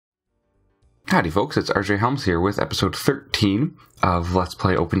Howdy folks, it's rjhelms here with episode 13 of Let's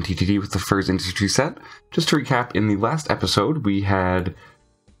Play OpenTTD with the FIRS industry set. Just to recap, in the last episode we had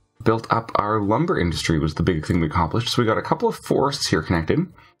built up our lumber industry, was the big thing we accomplished. So we got a couple of forests here connected.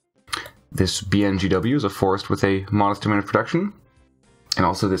 This BNGW is a forest with a modest amount of production. And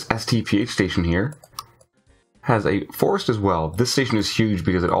also this STPH station here has a forest as well. This station is huge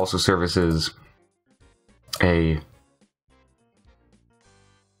because it also services a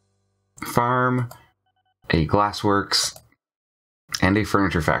farm, a glassworks, and a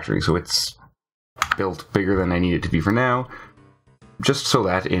furniture factory. So it's built bigger than I need it to be for now, just so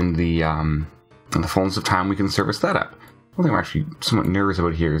that in the fullness of time we can service that up. One thing I'm actually somewhat nervous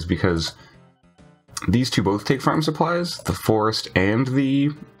about here is because these two both take farm supplies, the forest and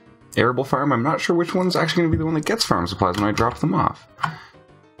the arable farm. I'm not sure which one's actually going to be the one that gets farm supplies when I drop them off,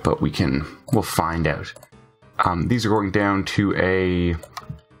 but we'll find out. These are going down to a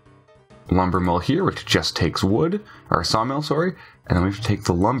lumber mill here, which just takes wood, or a sawmill, sorry, and then we have to take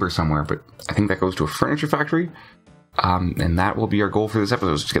the lumber somewhere, but I think that goes to a furniture factory, and that will be our goal for this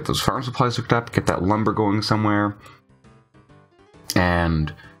episode, is to get those farm supplies hooked up, get that lumber going somewhere,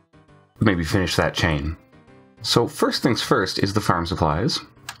 and maybe finish that chain. So first things first is the farm supplies.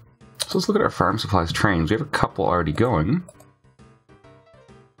 So let's look at our farm supplies trains. We have a couple already going.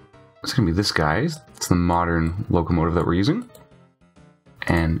 It's going to be this guy. It's the modern locomotive that we're using.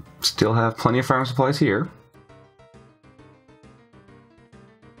 And still have plenty of farm supplies here.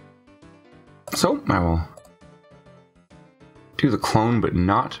 So I will do the clone, but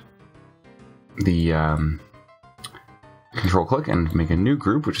not the control click, and make a new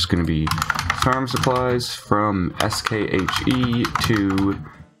group, which is going to be farm supplies from SKHE to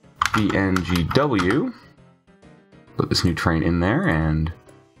BNGW. Put this new train in there and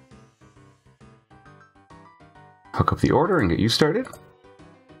hook up the order and get you started.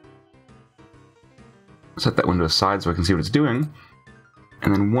 Set that window aside so I can see what it's doing.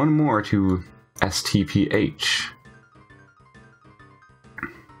 And then one more to STPH.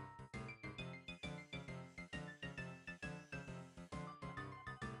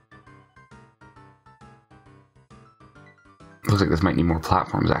 Looks like this might need more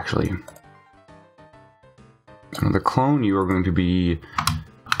platforms, actually. Another clone, you are going to be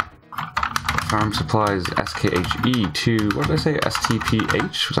farm supplies SKHE to, what did I say,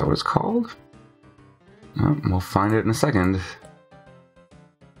 STPH? Was that what it's called? Well, we'll find it in a second.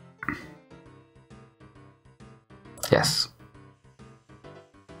 Yes.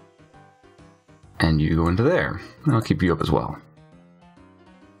 And you go into there. I'll keep you up as well.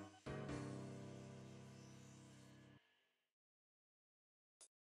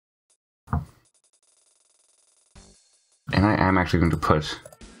 And I am actually going to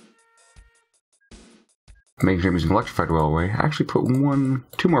making sure I'm using electrified railway, actually put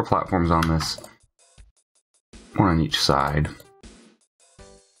two more platforms on this. One on each side.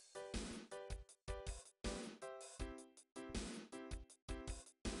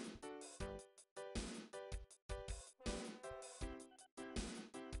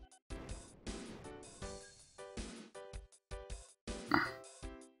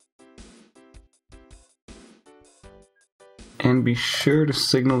 And be sure to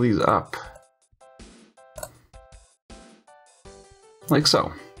signal these up. Like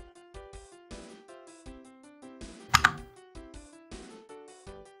so.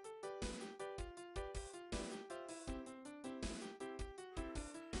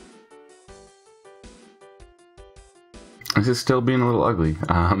 This is still being a little ugly.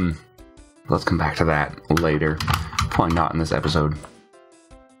 Let's come back to that later. Probably not in this episode.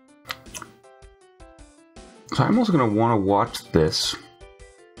 So I'm also going to want to watch this.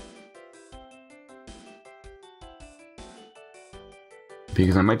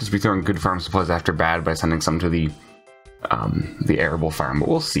 Because I might just be throwing good farm supplies after bad by sending some to the arable farm, but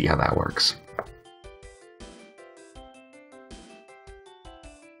we'll see how that works.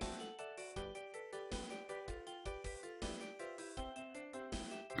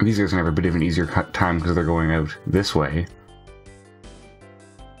 These guys are going to have a bit of an easier time because they're going out this way.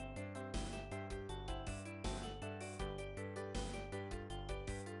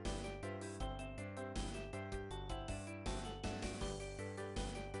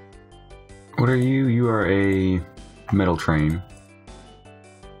 What are you? You are a metal train.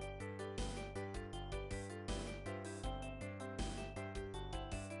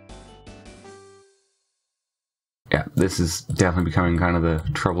 Yeah, this is definitely becoming kind of the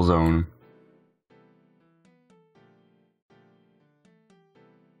trouble zone.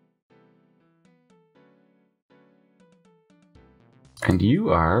 And you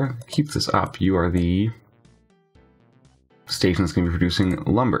are, keep this up, you are the stations can be producing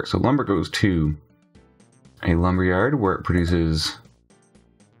lumber. So lumber goes to a lumberyard where it produces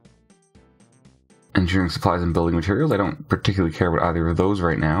engineering supplies and building materials. I don't particularly care about either of those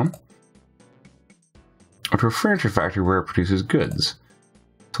right now. Or to a furniture factory where it produces goods.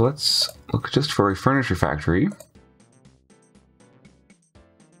 So let's look just for a furniture factory.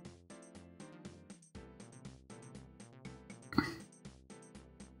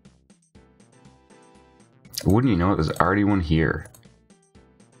 Wouldn't you know it, there's already one here.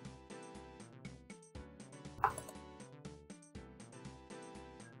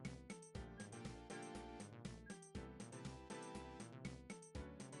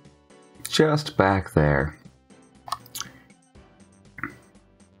 Just back there.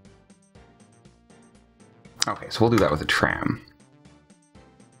 Okay, so we'll do that with a tram.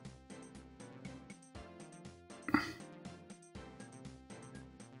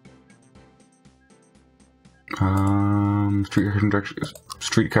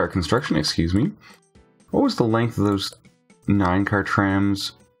 Streetcar construction, excuse me. What was the length of those 9-car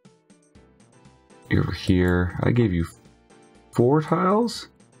trams over here? I gave you 4 tiles?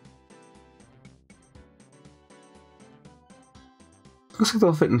 Looks like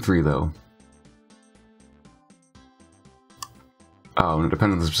they'll fit in 3 though. Oh, and it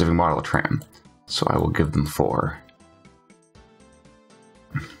depends on the specific model of tram. So I will give them 4.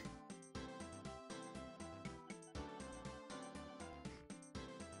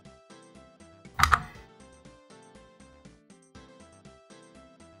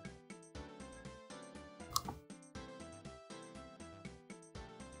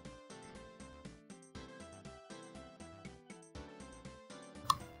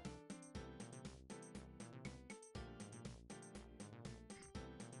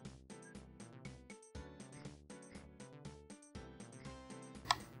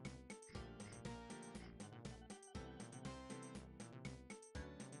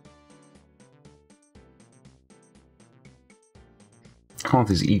 I want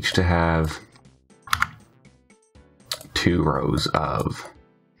these each to have 2 rows of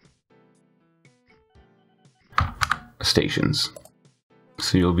stations.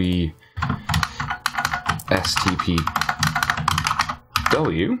 So you'll be STPW.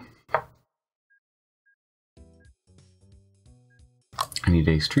 I need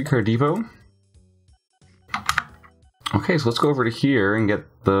a streetcar depot. Okay, so let's go over to here and get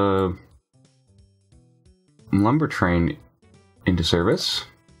the lumber train into service.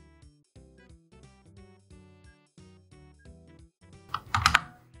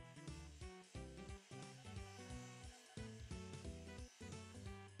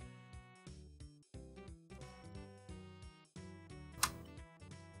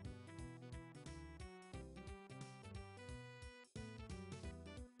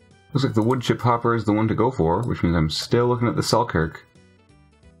 Looks like the wood chip hopper is the one to go for, which means I'm still looking at the Selkirk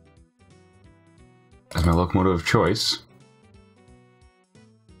as my locomotive of choice.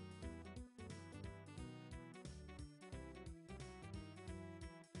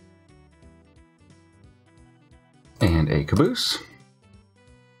 And a caboose. So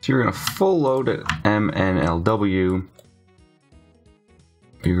you're going to full load at MNLW.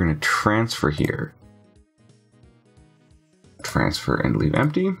 You're going to transfer here. Transfer and leave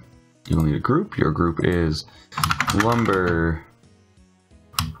empty. You will need a group. Your group is lumber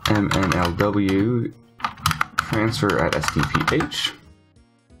MNLW transfer at SDPH.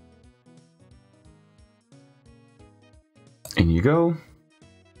 In you go.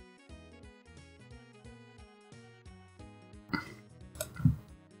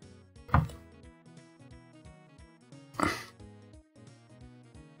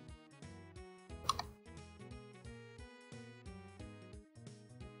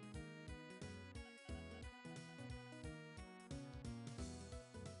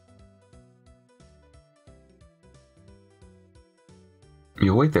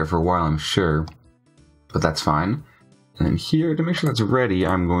 You'll wait there for a while, I'm sure, but that's fine. And then here, to make sure that's ready,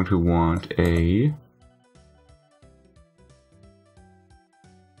 I'm going to want a...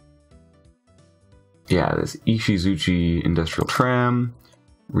 yeah, this Ishizuchi industrial tram,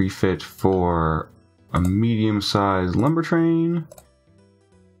 refit for a medium-sized lumber train,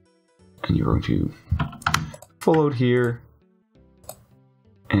 and you're going to full load here,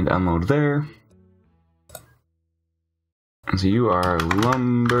 and unload there. And so you are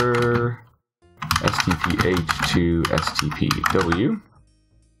lumber STPH to STPW.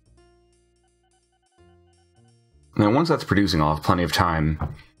 Now once that's producing, I'll have plenty of time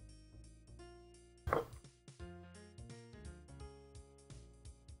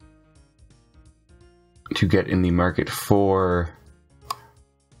to get in the market for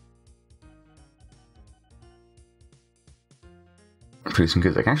producing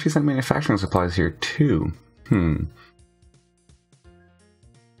goods. I can actually send manufacturing supplies here too.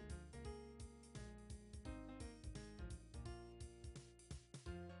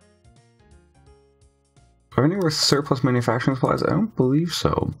 Are there anywhere surplus manufacturing supplies? I don't believe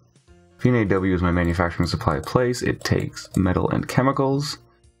so. VNAW is my manufacturing supply place. It takes metal and chemicals.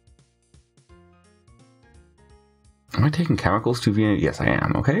 Am I taking chemicals to VNA? Yes, I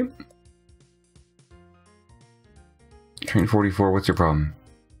am. Okay. Train 44, what's your problem?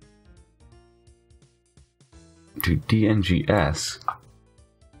 To DNGS.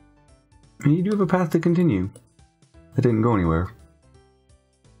 You do have a path to continue. That didn't go anywhere.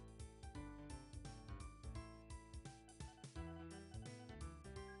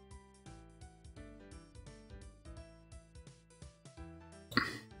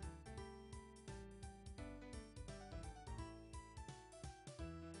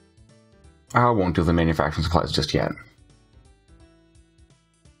 I won't do the manufacturing supplies just yet.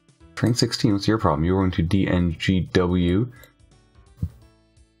 Train 16, what's your problem? You're going to DNGW. I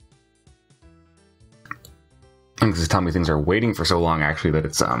think this is telling me things are waiting for so long, actually, that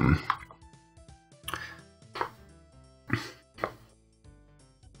it's,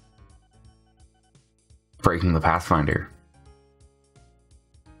 breaking the Pathfinder.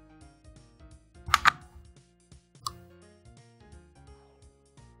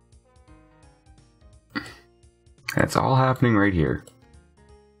 It's all happening right here.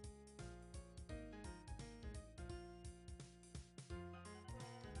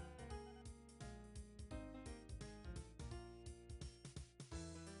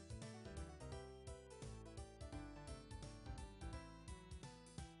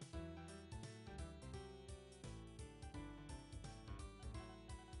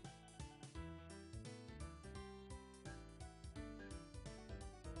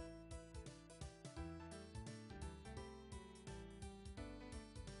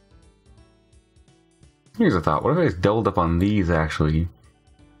 Here's a thought. What if I just doubled up on these, actually?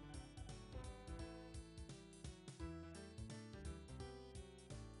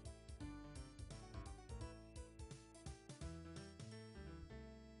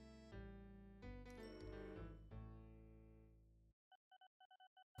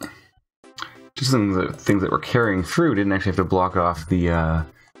 Just things that were carrying through didn't actually have to block off the,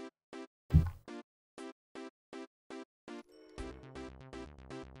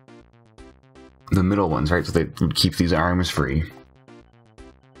 the middle ones, right? So they would keep these arms free.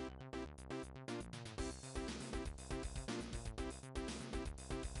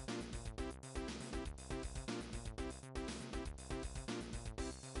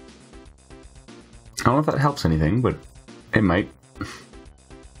 I don't know if that helps anything, but it might.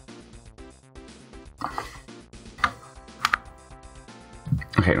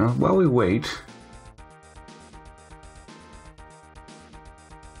 Okay, now while we wait...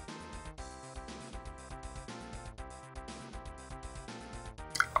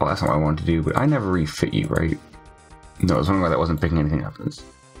 Oh, that's not what I wanted to do, but I never refit you, right? No, I was wondering why that wasn't picking anything up. It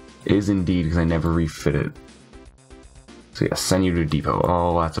is indeed, because I never refit it. So yeah, send you to depot.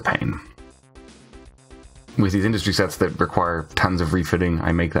 Oh, that's a pain. With these industry sets that require tons of refitting,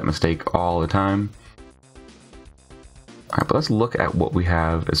 I make that mistake all the time. Alright, but let's look at what we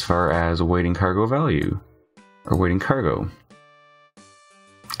have as far as awaiting cargo value. Or awaiting cargo.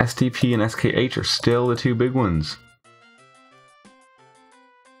 STP and SKH are still the two big ones.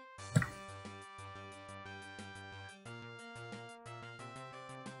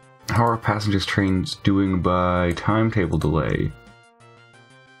 How are passengers trains doing by timetable delay?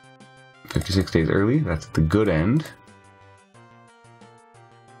 56 days early, that's the good end.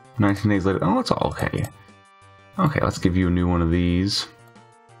 19 days later, oh, it's all okay. Okay, let's give you a new one of these.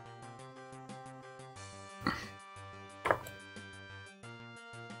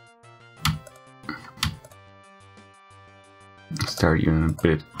 Start you in a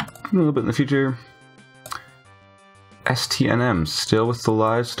little bit in the future. STNM, still with the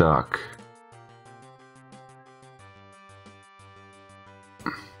livestock.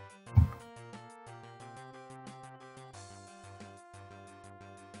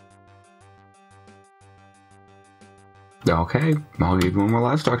 Okay, I'll give you one more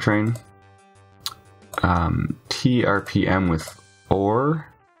livestock train. TRPM with ore.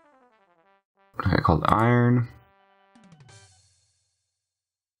 Okay, called iron.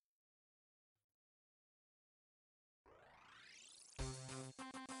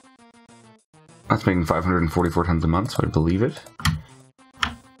 That's making 544 tons a month, so I believe it.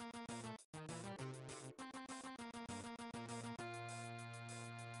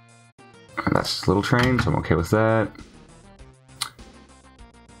 And that's just a little train, so I'm okay with that.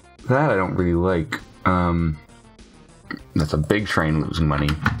 That I don't really like. That's a big train losing money.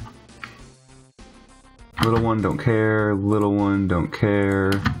 Little one, don't care. Little one, don't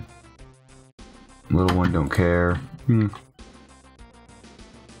care. Little one, don't care. The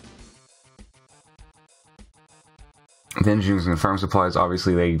engineers and farm supplies,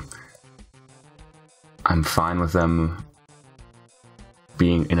 obviously I'm fine with them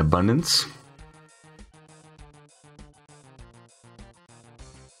being in abundance.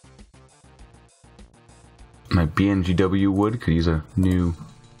 My BNGW wood could use a new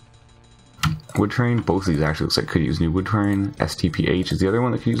wood train. Both of these actually looks like could use new wood train. STPH is the other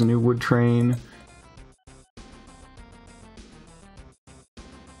one that could use a new wood train.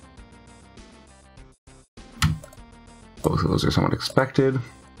 Both of those are somewhat expected.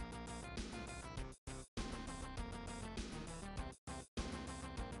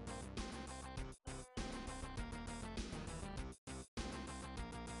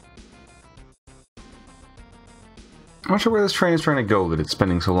 I'm not sure where this train is trying to go that it's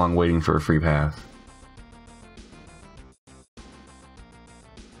spending so long waiting for a free path.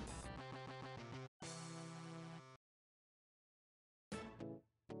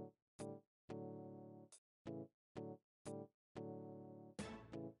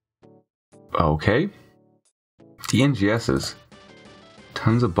 Okay. The NGSs.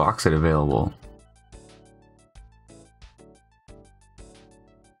 Tons of bauxite available.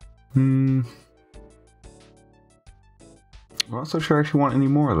 I'm not so sure I actually want any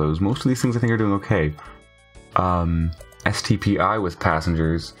more of those. Most of these things I think are doing okay. STPI with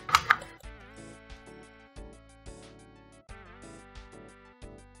passengers.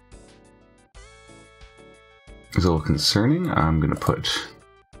 Is a little concerning. I'm gonna put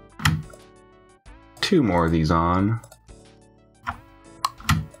 2 more of these on.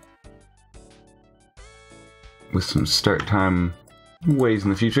 With some start time ways in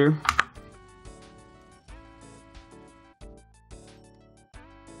the future.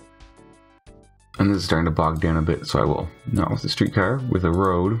 And this is starting to bog down a bit, so I will, not with the streetcar, with a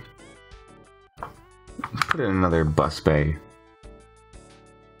road. Let's put in another bus bay.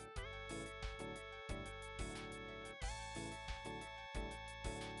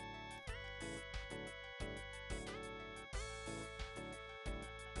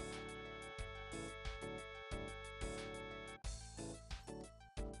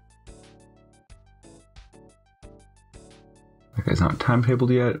 That guy's not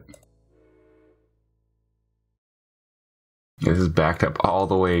timetabled yet. Yeah, this is backed up all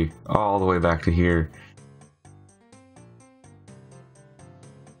the way back to here.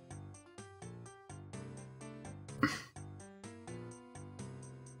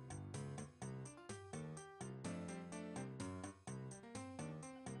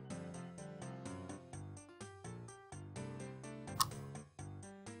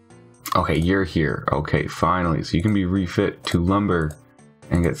 Okay, you're here. Okay, finally. So you can be refit to lumber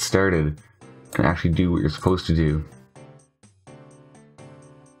and get started and actually do what you're supposed to do.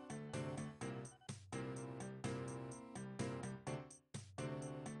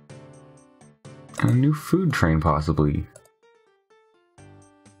 And a new food train, possibly.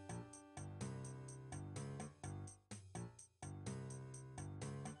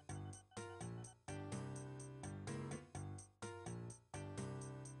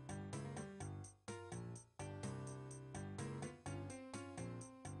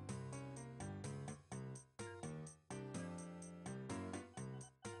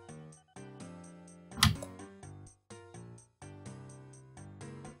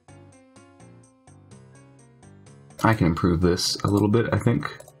 I can improve this a little bit, I think.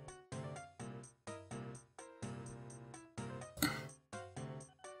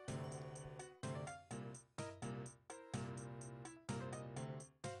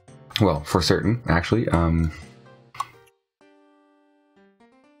 Well, for certain, actually.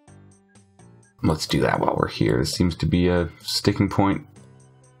 Let's do that while we're here. This seems to be a sticking point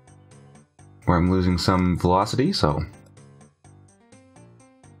where I'm losing some velocity, so...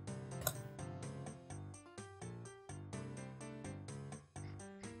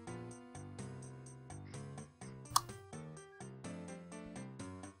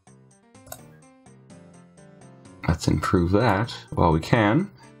 let's improve that while we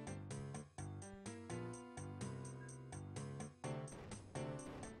can.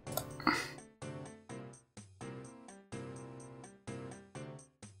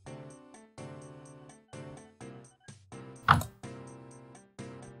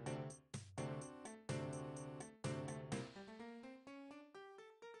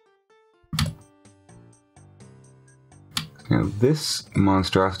 Now this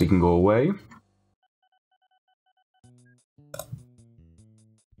monstrosity can go away.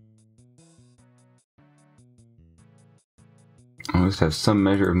 must have some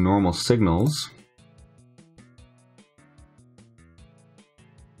measure of normal signals.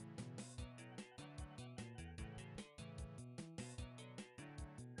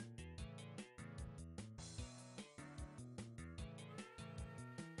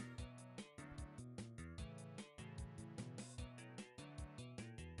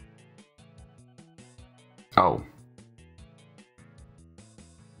 Oh.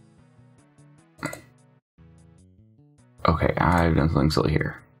 Okay, I've done something silly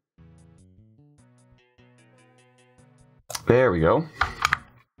here. There we go.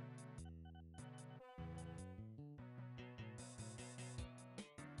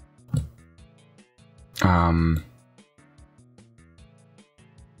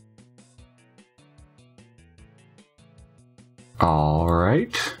 All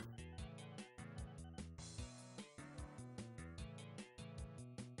right.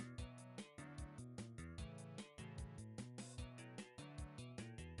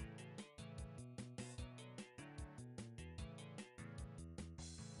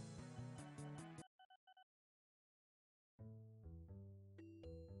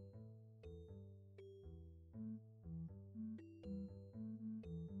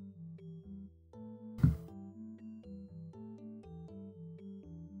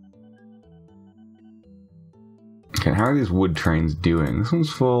 Okay, how are these wood trains doing? This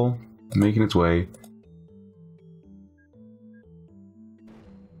one's full, making its way.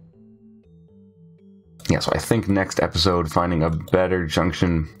 Yeah, so I think next episode, finding a better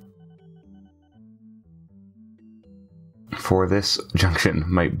junction for this junction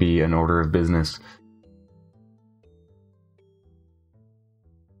might be an order of business.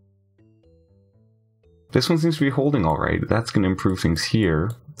 This one seems to be holding all right. That's going to improve things here.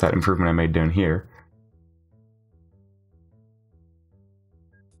 That improvement I made down here.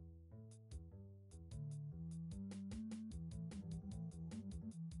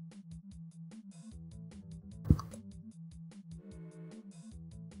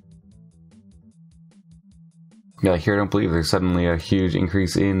 Yeah, here I don't believe there's suddenly a huge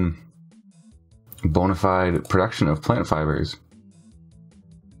increase in bona fide production of plant fibers.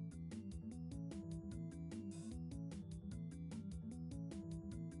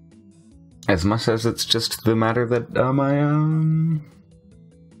 As much as it's just the matter that my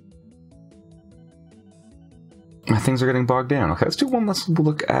things are getting bogged down. Okay, let's do one last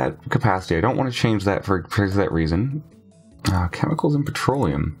look at capacity. I don't want to change that for that reason. Chemicals and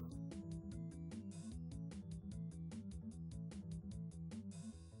petroleum.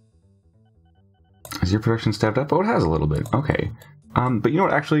 Has your production stepped up? Oh, it has a little bit. Okay. But you know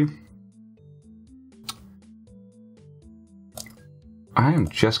what, actually? I am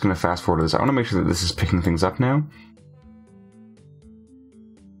just going to fast forward to this. I want to make sure that this is picking things up now.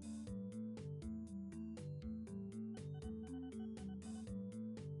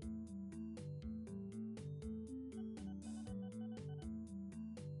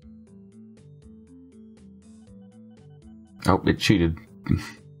 Oh, it cheated.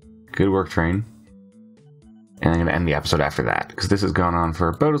 Good work, train. And I'm going to end the episode after that, because this has gone on for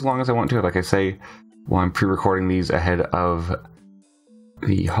about as long as I want to. Like I say, while I'm pre-recording these ahead of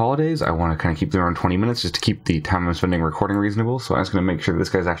the holidays, I want to kind of keep them around 20 minutes, just to keep the time I'm spending recording reasonable. So I'm just going to make sure this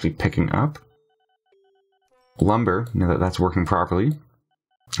guy's actually picking up lumber, now that that's working properly,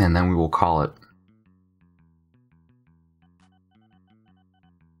 and then we will call it.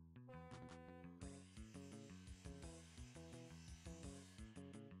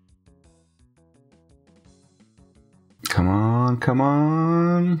 Come on, come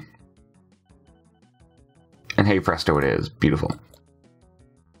on. And hey presto, it is. Beautiful.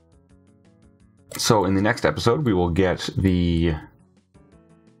 So in the next episode, we will get the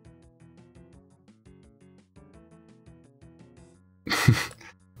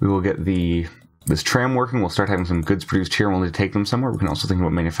this tram working. We'll start having some goods produced here. We'll need to take them somewhere. We can also think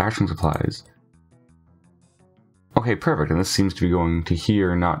about manufacturing supplies. Okay, perfect. And this seems to be going to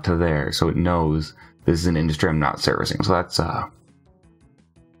here, not to there. So it knows this is an industry I'm not servicing. So that's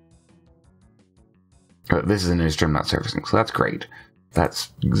this is an industry I'm not servicing. So that's great.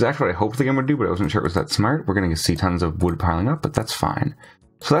 That's exactly what I hoped the game would do, but I wasn't sure it was that smart. We're going to see tons of wood piling up, but that's fine.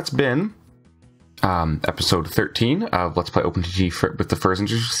 So that's been episode 13 of Let's Play OpenTTD with the FIRS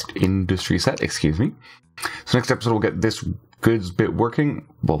industry set, excuse me. So next episode we'll get this goods bit working.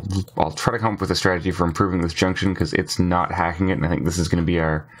 Well, I'll try to come up with a strategy for improving this junction, because it's not hacking it, and I think this is going to be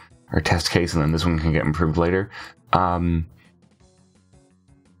our test case, and then this one can get improved later. The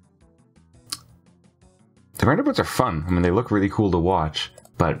roundabouts are fun. I mean, they look really cool to watch,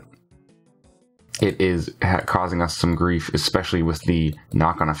 but it is causing us some grief, especially with the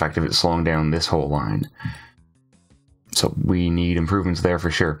knock-on effect of it slowing down this whole line. So we need improvements there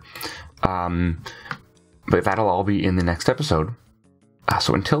for sure. But that'll all be in the next episode.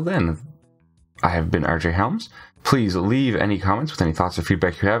 So until then, I have been rjhelms. Please leave any comments with any thoughts or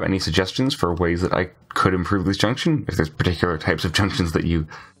feedback you have, any suggestions for ways that I could improve this junction. If there's particular types of junctions that you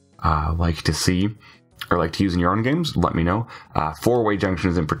like to see or like to use in your own games, let me know. Four-way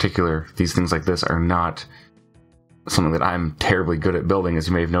junctions in particular, these things like this are not something that I'm terribly good at building, as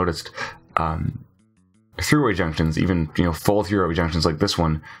you may have noticed. Three-way junctions, even full three-way junctions like this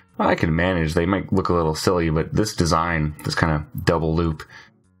one, I can manage. They might look a little silly, but this design, this kind of double loop,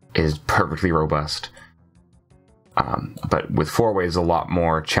 is perfectly robust. But with four ways, a lot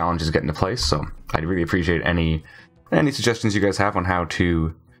more challenges get into place, so I'd really appreciate any suggestions you guys have on how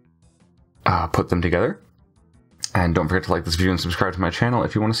to put them together. And don't forget to like this video and subscribe to my channel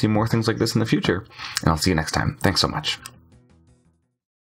if you want to see more things like this in the future. And I'll see you next time. Thanks so much.